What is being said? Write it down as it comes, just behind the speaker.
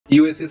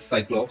USS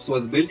Cyclops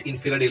was built in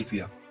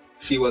Philadelphia.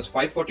 She was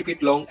 540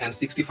 feet long and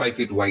 65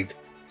 feet wide.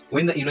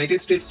 When the United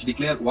States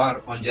declared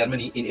war on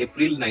Germany in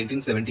April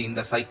 1917,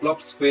 the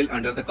Cyclops fell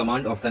under the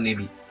command of the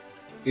Navy.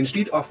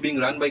 Instead of being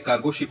run by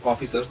cargo ship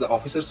officers, the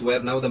officers were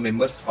now the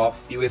members of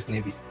US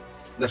Navy.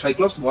 The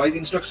Cyclops' boy's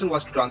instruction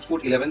was to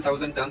transport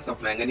 11,000 tons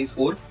of manganese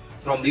ore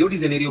from Rio de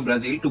Janeiro,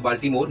 Brazil to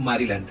Baltimore,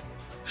 Maryland.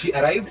 She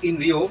arrived in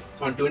Rio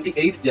on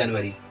 28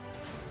 January,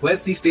 where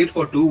she stayed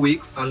for 2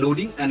 weeks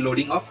unloading and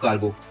loading of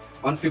cargo.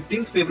 On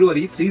 15th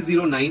February,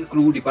 309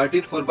 crew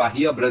departed for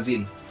Bahia,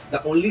 Brazil,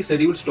 the only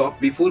scheduled stop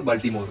before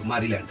Baltimore,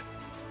 Maryland.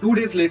 2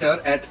 days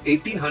later, at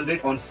 1800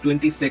 on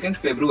 22nd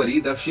February,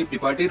 the ship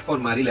departed for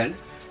Maryland.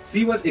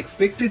 She was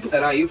expected to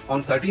arrive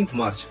on 13th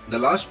March. The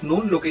last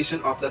known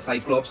location of the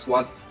Cyclops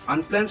was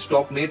unplanned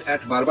stop made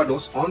at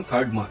Barbados on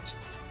 3rd March.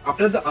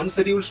 After the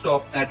unscheduled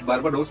stop at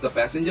Barbados, the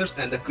passengers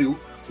and the crew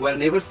were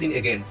never seen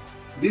again.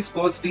 This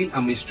caused still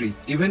a mystery.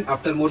 Even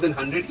after more than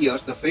 100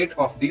 years, the fate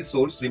of these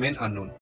souls remain unknown.